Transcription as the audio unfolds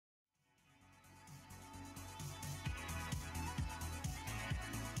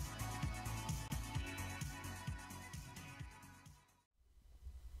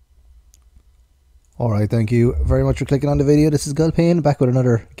Alright, thank you very much for clicking on the video. This is Gulpain back with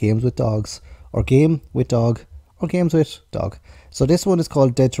another Games with Dogs, or Game with Dog, or Games with Dog. So this one is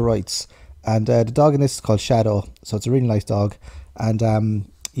called Dead to Rights, and the dog in this is called Shadow, so it's a really nice dog.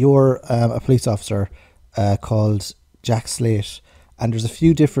 And you're a police officer called Jack Slate, and there's a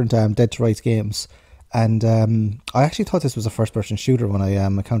few different Dead to Rights games. And I actually thought this was a first-person shooter when I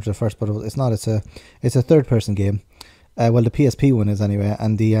encountered it first, but it's not. It's a third-person game. Well, the PSP one is anyway,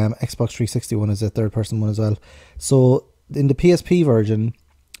 and the Xbox 360 one is a third-person one as well. So in the PSP version,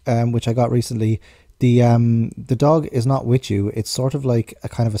 which I got recently, the dog is not with you. It's sort of like a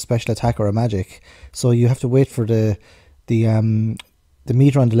kind of a special attack or a magic. So you have to wait for the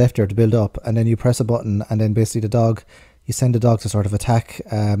meter on the left there to build up, and then you press a button, and then basically you send the dog to sort of attack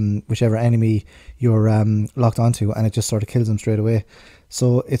whichever enemy you're locked onto, and it just sort of kills them straight away.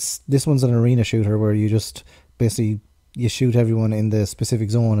 So this one's an arena shooter where you just basically you shoot everyone in the specific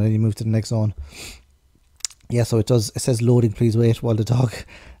zone and then you move to the next zone. Yeah, so it says loading, please wait, while the dog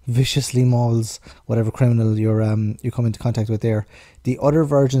viciously mauls whatever criminal you come into contact with there. The other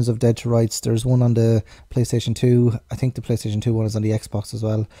versions of Dead to Rights, there's one on the PlayStation 2. I think the PlayStation 2 one is on the Xbox as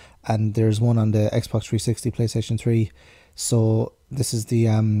well, and there's one on the Xbox 360, PlayStation 3. So this is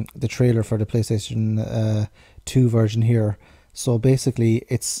the trailer for the PlayStation 2 version here. So basically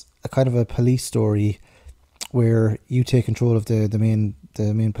it's a kind of a police story where you take control of the main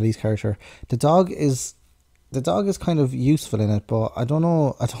police character. The dog is kind of useful in it, but I don't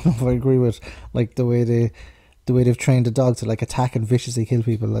know if I agree with like the way they've trained the dog to like attack and viciously kill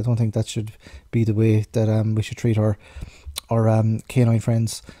people. I don't think that should be the way that we should treat our canine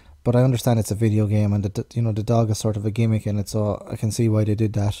friends. But I understand it's a video game, and the dog is sort of a gimmick in it, so I can see why they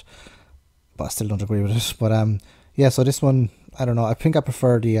did that. But I still don't agree with it. But yeah, so this one, I don't know. I think I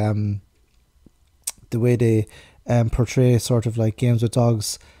prefer the way they portray sort of like games with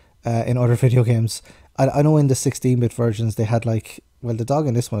dogs in other video games. I know in the 16-bit versions they had like, well, the dog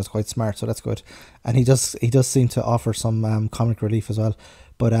in this one is quite smart, so that's good, and he does seem to offer some comic relief as well.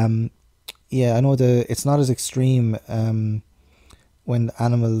 But yeah, I know it's not as extreme when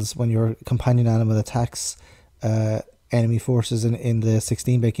your companion animal attacks enemy forces in the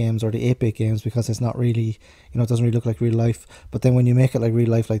 16-bit games or the 8-bit games, because it's not really, it doesn't really look like real life. But then when you make it like real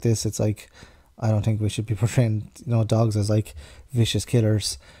life like this, it's like, I don't think we should be portraying dogs as like vicious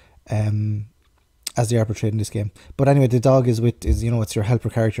killers as they are portrayed in this game. But anyway, the dog is it's your helper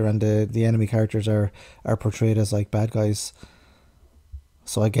character, and the enemy characters are portrayed as like bad guys.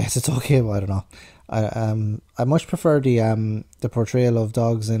 So I guess it's okay, but I don't know. I much prefer the portrayal of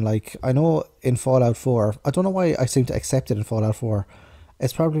dogs in, like, I know in Fallout 4. I don't know why I seem to accept it in Fallout 4.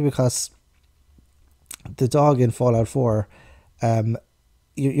 It's probably because the dog in Fallout 4,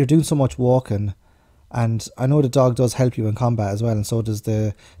 you're doing so much walking, and I know the dog does help you in combat as well, and so does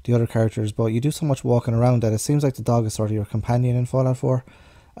the other characters, but you do so much walking around that it seems like the dog is sort of your companion in Fallout 4,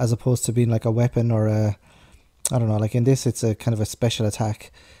 as opposed to being like a weapon or a, I don't know, like in this it's a kind of a special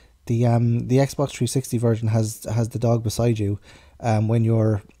attack. The Xbox 360 version has the dog beside you when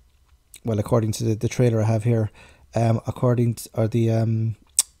you're, well, according to the trailer I have here, yeah,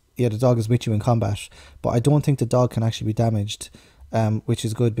 the dog is with you in combat, but I don't think the dog can actually be damaged. Which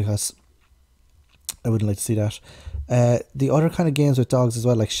is good, because I wouldn't like to see that. The other kind of games with dogs as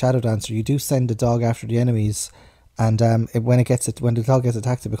well, like Shadow Dancer, you do send the dog after the enemies, and when the dog gets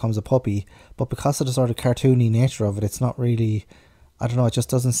attacked, it becomes a puppy. But because of the sort of cartoony nature of it, it's not really, I don't know, it just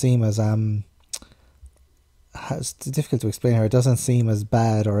doesn't seem as it's difficult to explain here. It doesn't seem as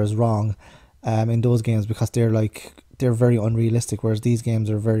bad or as wrong in those games, because they're very unrealistic, whereas these games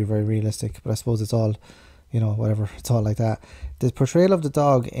are very, very realistic. But I suppose it's all, whatever, it's all like that. The portrayal of the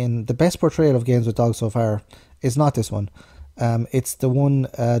dog the best portrayal of games with dogs so far is not this one. It's the one,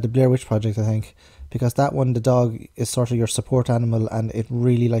 the Blair Witch Project, I think, because that one, the dog is sort of your support animal, and it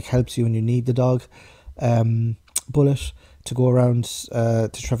really like helps you when you need the dog bullet to go around to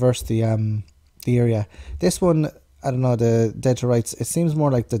traverse the area. This one, I don't know, the Dead to Rights, it seems more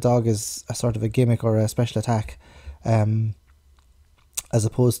like the dog is a sort of a gimmick or a special attack, as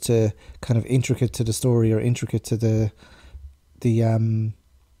opposed to kind of intricate to the story or intricate to the kind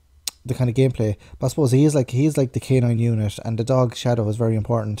of gameplay. But I suppose he is like the canine unit, and the dog Shadow is very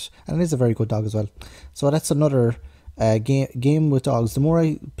important, and it is a very good dog as well. So that's another game with dogs. The more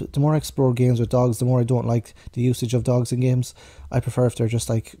I explore games with dogs, the more I don't like the usage of dogs in games. I prefer if they're just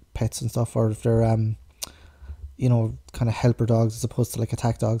like pets and stuff, or if they're kind of helper dogs as opposed to like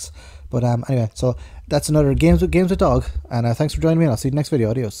attack dogs. But anyway, so that's another games with dog, and thanks for joining me, and I'll see you in the next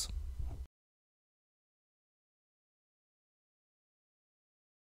video. Adios.